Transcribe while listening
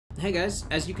Hey guys,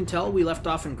 as you can tell, we left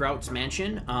off in Grout's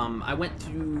mansion. I went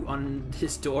through on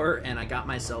this door and I got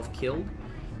myself killed.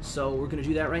 So we're gonna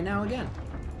do that right now again.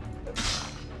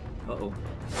 Uh-oh.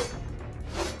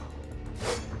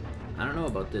 I don't know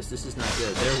about this. This is not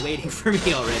good. They're waiting for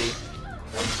me already.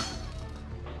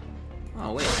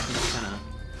 Oh wait, I can just kind of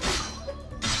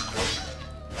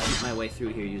shoot my way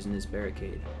through here using this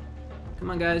barricade. Come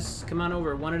on guys, come on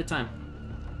over, one at a time.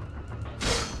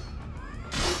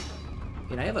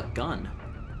 Wait, I have a gun.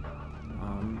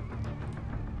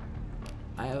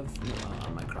 I have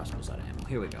my crossbow's out of ammo.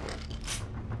 Here we go.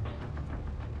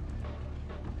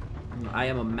 I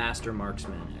am a master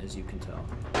marksman, as you can tell.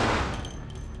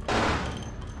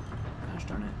 Gosh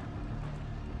darn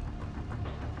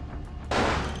it.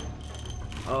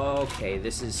 Okay,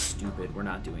 this is stupid. We're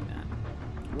not doing that.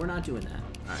 We're not doing that.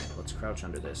 Alright, let's crouch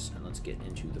under this and let's get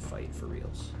into the fight for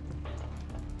reals.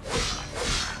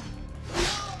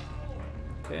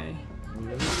 Okay.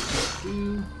 1,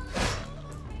 2.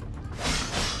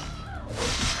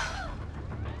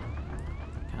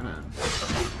 Kinda.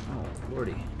 Oh,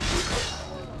 lordy.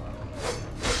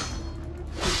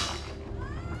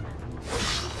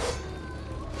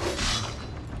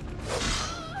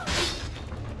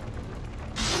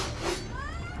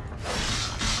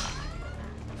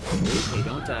 Hey,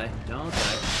 don't die. Don't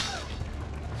die.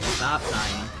 Stop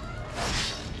dying.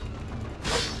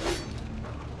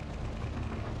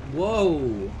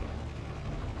 Whoa!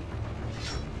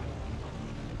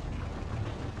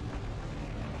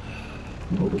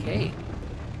 Okay.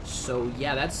 So,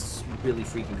 yeah, that's really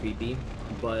freaking creepy,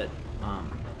 but,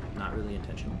 not really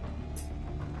intentional.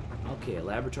 Okay, a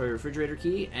laboratory refrigerator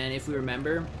key, and if we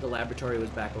remember, the laboratory was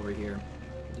back over here.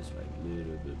 This way.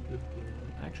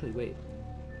 Actually, wait.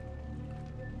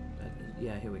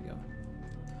 Yeah, here we go.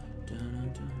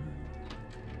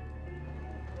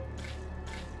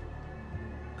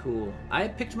 Cool. I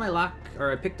picked my lock,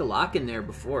 or I picked the lock in there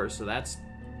before, so that's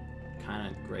kind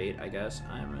of great, I guess.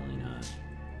 I'm really not.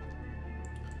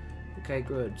 Okay,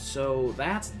 good. So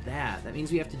that's that. That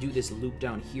means we have to do this loop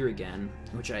down here again,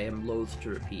 which I am loath to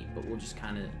repeat, but we'll just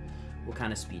kind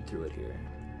of, speed through it here.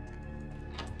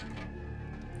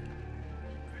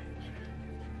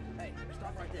 Hey,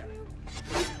 stop right there.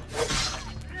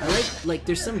 I like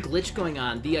there's some glitch going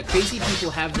on. The crazy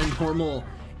people have the normal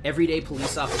everyday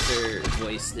police officer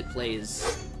voice that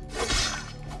plays.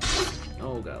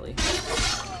 Oh golly.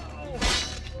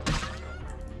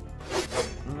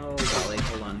 Oh golly,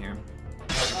 hold on here.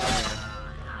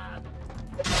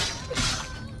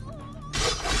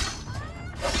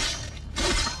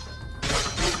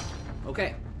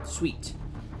 Okay, sweet.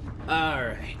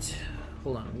 Alright.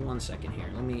 Hold on 1 second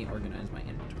here. Let me organize my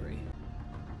inventory.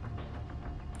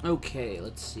 Okay,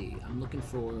 let's see. I'm looking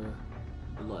for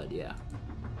blood, yeah.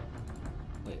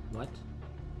 Wait, what?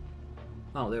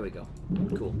 Oh, there we go.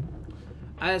 Cool.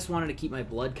 I just wanted to keep my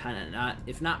blood kind of not,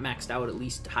 if not maxed out, at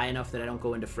least high enough that I don't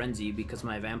go into frenzy, because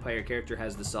my vampire character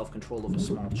has the self-control of a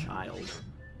small child.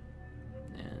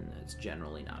 And that's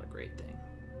generally not a great thing.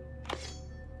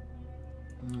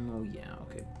 Oh, yeah,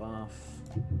 okay, buff.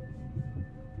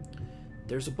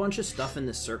 There's a bunch of stuff in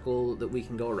this circle that we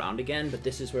can go around again, but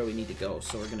this is where we need to go,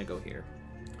 so we're going to go here.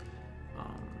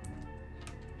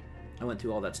 I went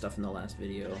through all that stuff in the last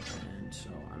video, and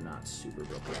so I'm not super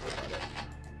broken up about it.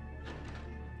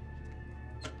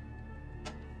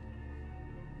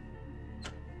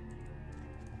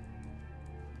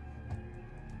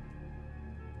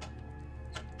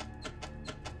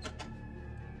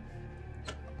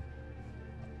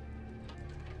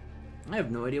 I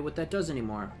have no idea what that does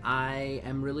anymore. I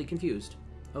am really confused.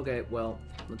 Okay, well,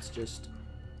 let's just...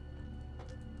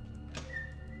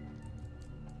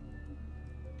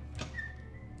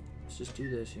 Let's just do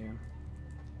this here.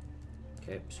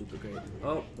 Okay, super great.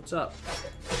 Oh, what's up?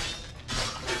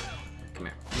 Come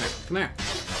here, come here, come here.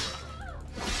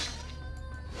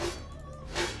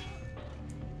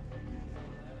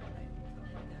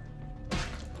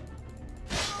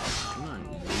 Come on,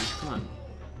 come on.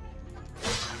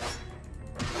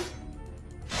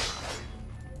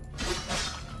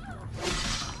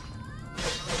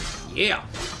 Yeah!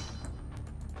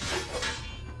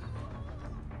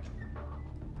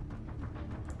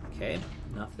 Okay,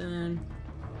 nothing.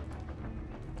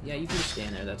 Yeah, you can just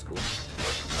stand there, that's cool.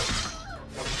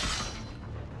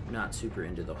 I'm not super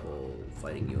into the whole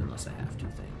fighting you unless I have to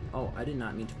thing. Oh, I did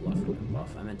not mean to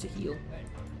bluff. I meant to heal.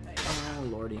 Oh,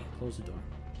 lordy. Close the door.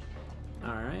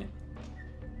 Alright.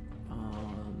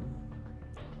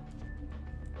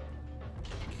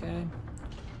 Okay.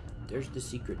 There's the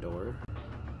secret door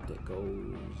that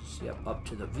goes, yep, up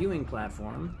to the viewing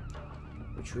platform.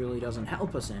 which really doesn't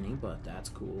help us any, but that's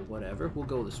cool. Whatever. We'll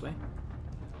go this way.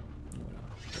 I'm gonna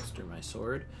holster my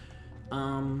sword.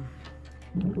 I'm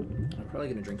probably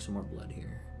gonna drink some more blood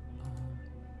here.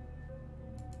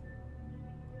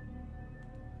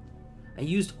 I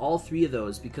used all 3 of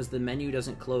those because the menu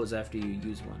doesn't close after you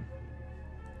use one.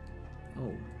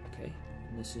 Oh, okay.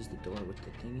 And this is the door with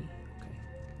the thingy. Okay.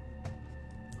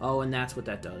 Oh, and that's what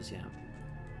that does, yeah.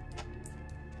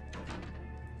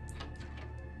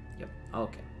 Yep,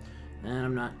 okay. And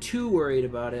I'm not too worried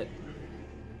about it.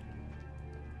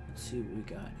 Let's see what we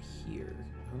got here.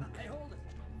 Okay. Oh,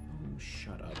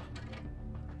 shut up.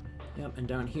 Yep, and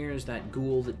down here is that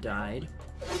ghoul that died.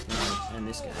 And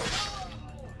this guy.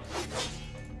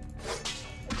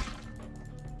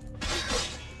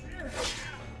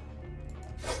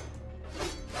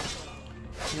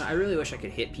 You know, I really wish I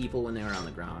could hit people when they were on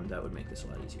the ground. That would make this a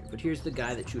lot easier. But here's the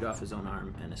guy that chewed off his own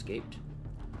arm and escaped.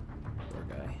 Poor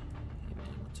guy. Hey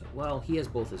man, what's up? Well, he has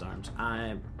both his arms.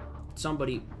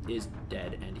 Somebody is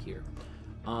dead and here.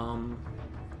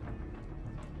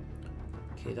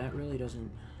 Okay, that really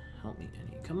doesn't help me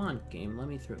any. Come on, game, let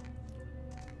me through.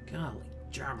 Golly,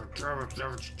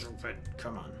 stupid.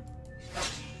 Come on.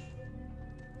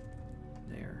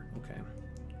 There, okay.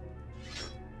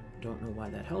 Don't know why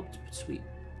that helped, but sweet.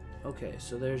 Okay,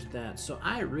 so there's that. So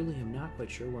I really am not quite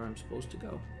sure where I'm supposed to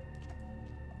go.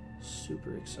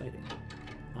 Super exciting.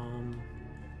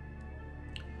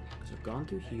 Because I've gone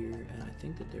through here, and I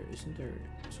think that isn't there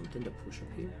something to push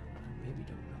up here? I maybe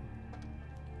don't know.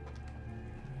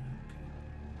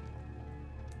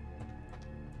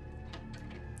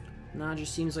 Okay. Nah, it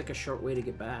just seems like a short way to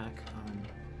get back.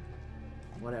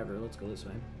 Whatever, let's go this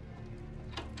way.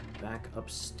 Back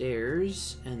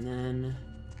upstairs, and then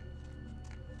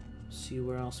see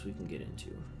where else we can get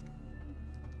into.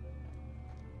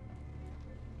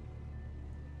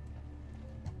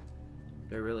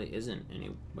 There really isn't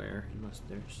anywhere unless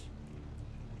there's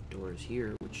doors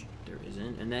here, which there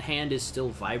isn't. And the hand is still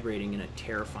vibrating in a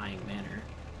terrifying manner.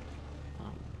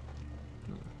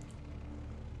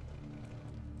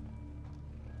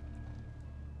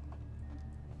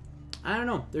 I don't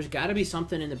know. There's got to be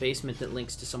something in the basement that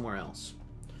links to somewhere else.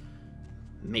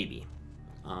 Maybe.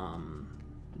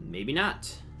 Maybe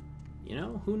not. You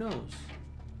know, who knows?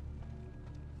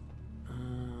 Oh,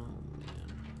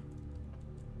 man.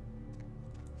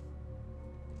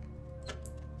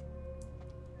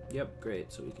 Yep,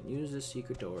 great. So we can use this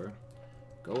secret door,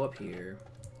 go up here,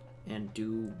 and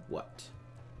do what?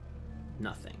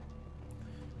 Nothing.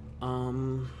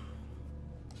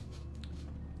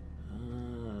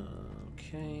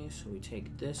 Okay, so we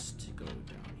take this to go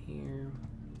down here.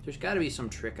 There's got to be some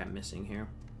trick I'm missing here.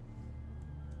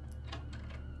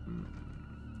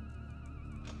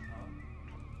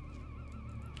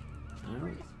 I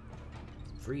don't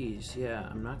freeze. Yeah,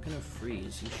 I'm not gonna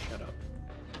freeze. You shut up.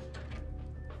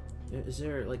 Is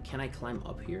there, like, can I climb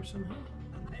up here somehow?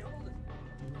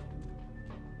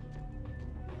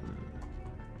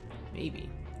 Maybe.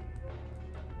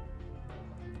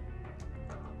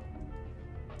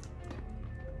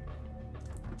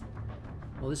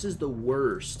 Well, this is the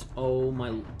worst. Oh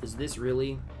my, is this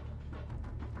really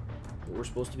what we're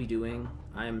supposed to be doing?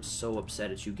 I am so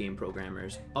upset at you game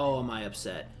programmers. Oh, am I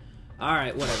upset?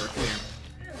 Alright, whatever, come here.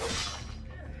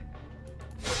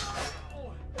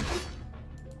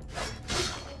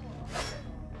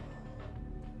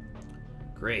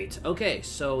 Great. Okay,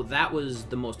 so that was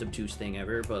the most obtuse thing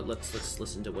ever, but let's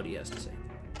listen to what he has to say.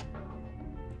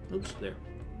 Oops, there.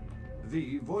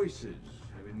 The voices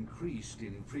have increased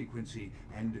in frequency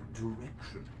and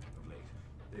direction of late.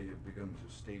 They have begun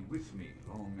to stay with me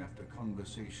long after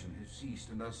conversation has ceased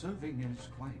and are serving as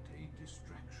quite a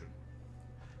distraction.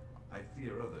 I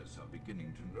fear others are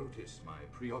beginning to notice my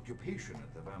preoccupation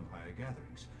at the vampire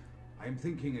gatherings. I am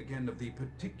thinking again of the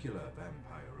particular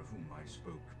vampire of whom I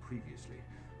spoke previously,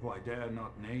 who I dare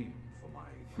not name for my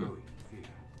growing fear.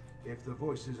 If the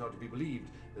voices are to be believed,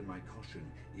 then my caution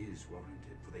is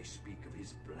warranted, for they speak of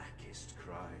his blackest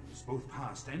crimes, both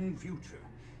past and future.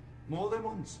 More than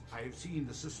once, I have seen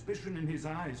the suspicion in his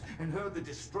eyes and heard the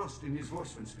distrust in his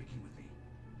voice when speaking with me.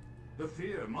 The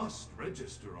fear must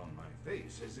register on my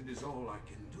face, as it is all I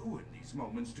can do in these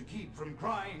moments to keep from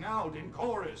crying out in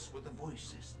chorus with the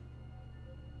voices.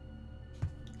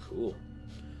 Cool.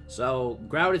 So,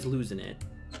 Grout is losing it.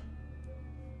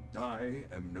 I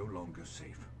am no longer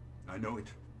safe. I know it.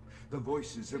 The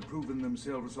voices have proven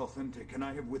themselves authentic, and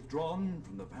I have withdrawn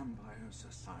from the Vampire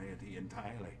Society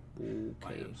entirely.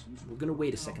 Okay. We're gonna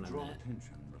wait a second on that.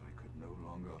 Attention, but I could no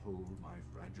longer hold my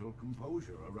fragile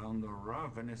composure around the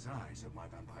ravenous eyes of my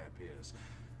vampire peers,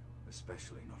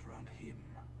 especially not around him.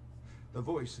 The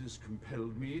voices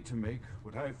compelled me to make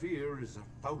what I fear is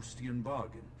a Faustian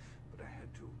bargain, but I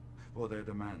had to, for their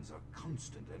demands are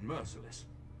constant and merciless.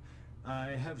 I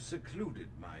have secluded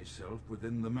myself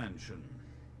within the mansion.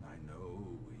 I know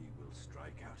he will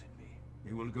strike out at me.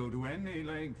 He will go to any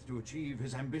length to achieve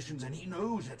his ambitions, and he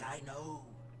knows that I know.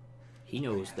 He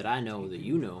knows that I know that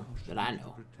you know that I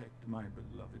know. To protect my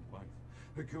beloved wife.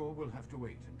 Her cure will have to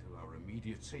wait until our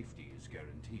immediate safety is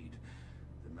guaranteed.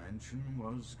 The mansion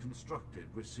was constructed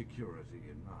with security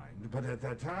in mind, but at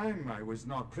that time I was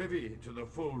not privy to the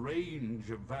full range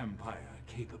of vampire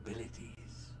capabilities.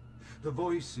 The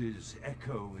voices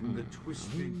echo in the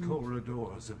twisted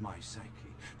corridors of my psyche,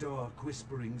 dark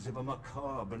whisperings of a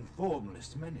macabre and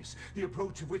formless menace, the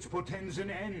approach of which portends an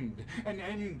end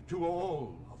to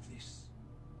all of this.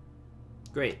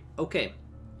 Great. Okay.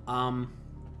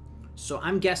 So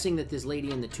I'm guessing that this lady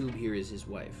in the tube here is his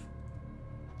wife.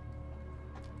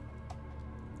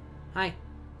 Hi.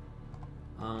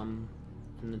 And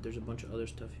that there's a bunch of other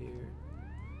stuff here.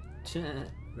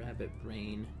 Rabbit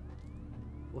brain.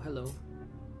 Oh, hello.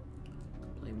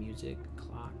 Play music.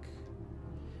 Clock.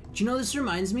 Do you know what this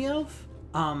reminds me of?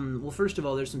 Well, first of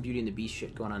all, there's some Beauty and the Beast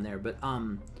shit going on there, but,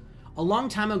 a long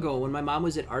time ago, when my mom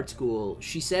was at art school,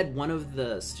 she said one of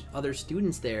the other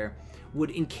students there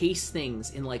would encase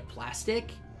things in, like,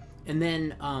 plastic, and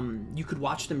then, you could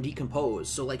watch them decompose.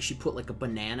 So, like, she put, like, a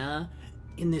banana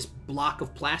in this block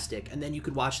of plastic, and then you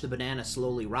could watch the banana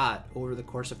slowly rot over the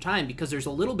course of time, because there's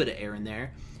a little bit of air in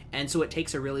there, and so it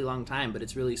takes a really long time, but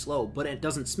it's really slow. But it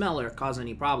doesn't smell or cause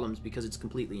any problems because it's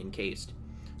completely encased.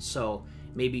 So,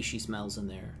 maybe she smells in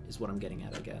there, is what I'm getting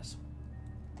at, I guess.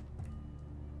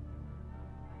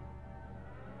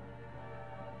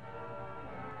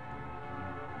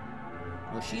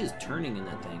 Well, she is turning in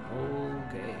that thing.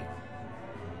 Okay.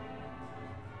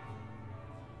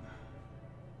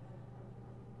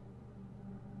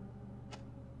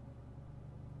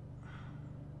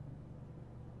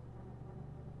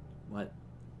 What?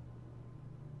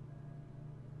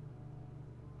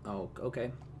 Oh,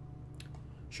 okay.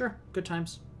 Sure. Good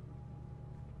times.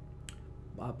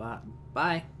 Bye.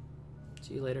 Bye.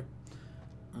 See you later.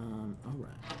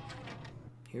 Alright.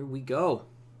 Here we go.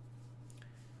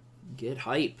 Get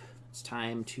hype. It's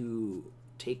time to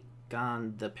take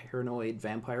on the paranoid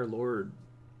vampire lord,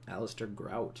 Alistair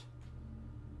Grout.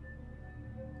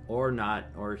 Or not,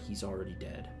 or he's already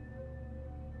dead.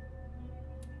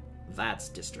 That's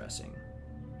distressing.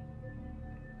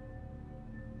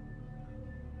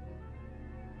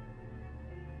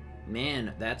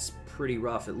 Man, that's pretty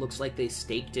rough. It looks like they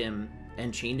staked him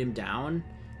and chained him down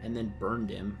and then burned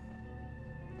him.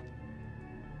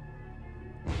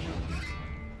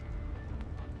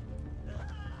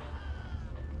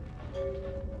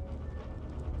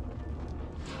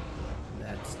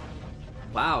 That's...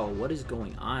 Wow, what is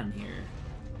going on here?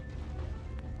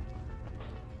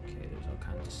 Okay, there's all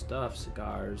kinds of stuff.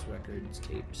 Cigars, records,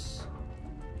 tapes.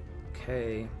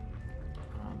 Okay.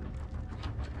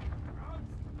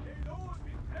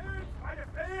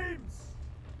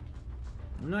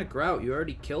 I'm not Grout, you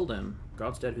already killed him.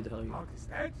 Grout's dead, who the hell are you? Grout is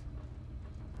dead?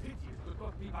 Pity could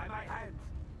not be by my hand.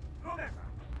 Remember,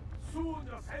 soon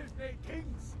yourselves made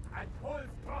kings and false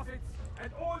prophets,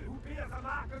 and all who bear the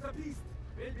mark of the beast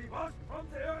will be washed from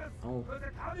the earth for the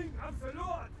coming of the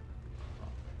Lord.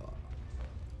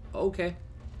 Okay.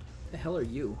 The hell are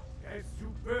you? As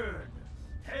you burn,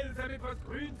 tell them it was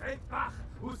Grünfeld Bach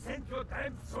who sent your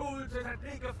damned soul to that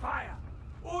lake of fire.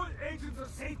 All agents of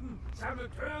Satan shall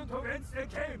return to whence they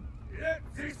came. Let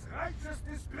this righteous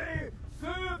display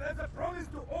serve as a promise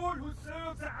to all who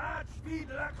serve the Archfiend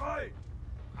Lacroix.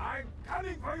 I'm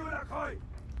coming for you, Lacroix.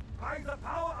 By the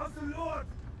power of the Lord,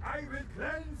 I will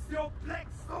cleanse your black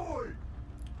soul.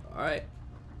 Alright.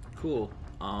 Cool.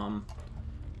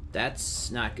 That's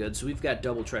not good. So we've got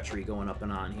double treachery going up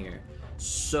and on here.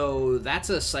 So that's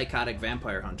a psychotic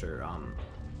vampire hunter.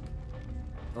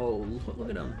 Oh, look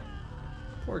at him.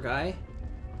 Poor guy.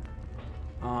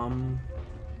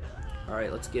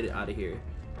 Alright, let's get it out of here.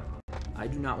 I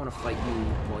do not want to fight you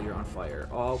while you're on fire.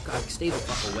 Oh, God, stay the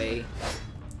fuck away.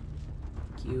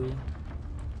 Thank you.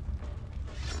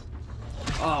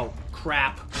 Oh,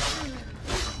 crap.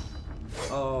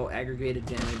 Oh, aggregated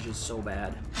damage is so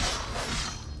bad.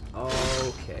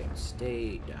 Okay,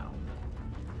 stay down.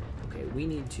 Okay, we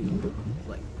need to,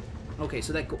 like... Okay,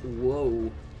 so that...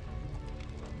 Whoa.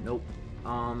 Nope.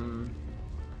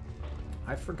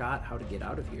 I forgot how to get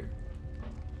out of here.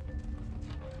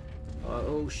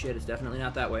 Oh shit, it's definitely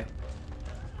not that way.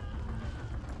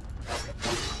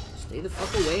 Stay the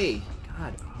fuck away.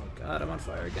 God, oh God, I'm on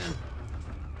fire again.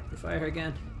 Fire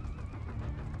again.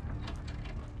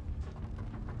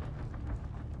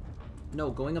 No,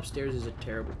 going upstairs is a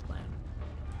terrible plan.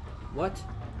 What?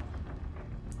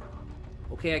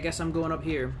 Okay, I guess I'm going up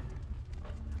here.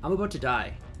 I'm about to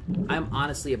die. I'm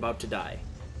honestly about to die.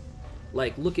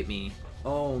 Like, look at me.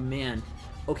 Oh, man.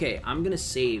 Okay, I'm gonna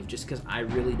save just because I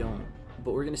really don't.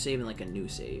 But we're gonna save in, like, a new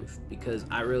save. Because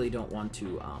I really don't want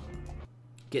to,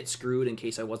 get screwed in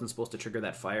case I wasn't supposed to trigger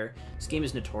that fire. This game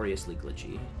is notoriously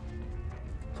glitchy.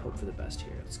 Let's hope for the best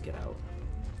here. Let's get out.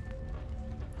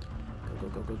 Go,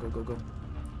 go, go, go, go, go, go.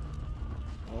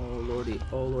 Oh, lordy.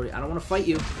 Oh, lordy. I don't want to fight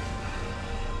you.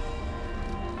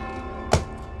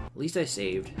 At least I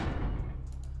saved.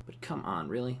 But come on,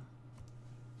 really?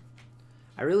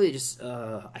 I really just,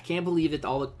 I can't believe that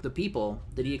all the people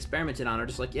that he experimented on are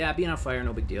just like, yeah, being on fire,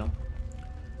 no big deal.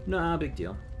 No big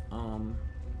deal.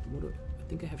 What do I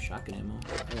think I have shotgun ammo.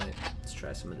 Alright, let's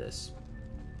try some of this.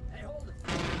 Hey, hold it.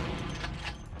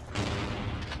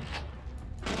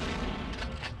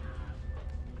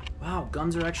 Wow,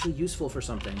 guns are actually useful for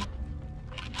something.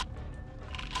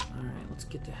 Alright, let's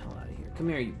get the hell out of here. Come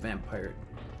here, you vampire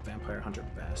hunter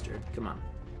bastard. Come on.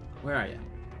 Where are you?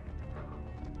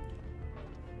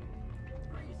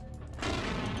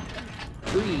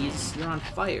 Freeze? You're on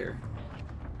fire.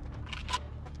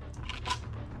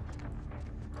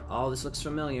 Oh, this looks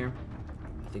familiar.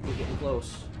 I think we're getting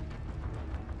close.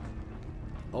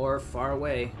 Or far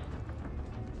away.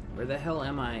 Where the hell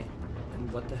am I? And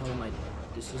what the hell am I?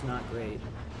 This is not great.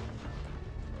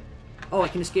 Oh, I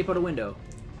can escape out a window.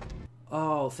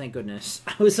 Oh, thank goodness.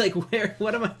 I was like, where?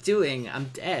 What am I doing? I'm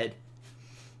dead.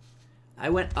 I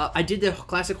went up. I did the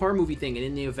classic horror movie thing, and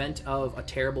in the event of a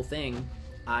terrible thing,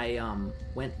 I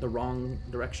went the wrong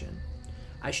direction.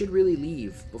 I should really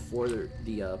leave before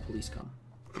the police come.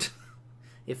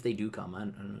 If they do come, I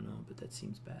don't know, but that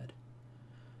seems bad.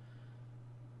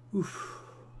 Oof.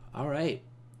 All right.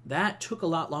 That took a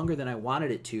lot longer than I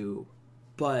wanted it to,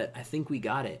 but I think we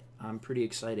got it. I'm pretty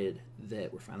excited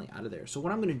that we're finally out of there. So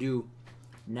what I'm going to do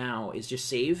now is just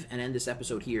save and end this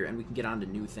episode here, and we can get on to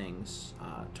new things,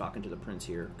 talking to the prince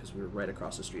here, because we're right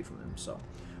across the street from him. So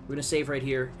we're going to save right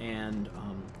here, and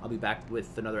I'll be back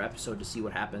with another episode to see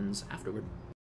what happens after we're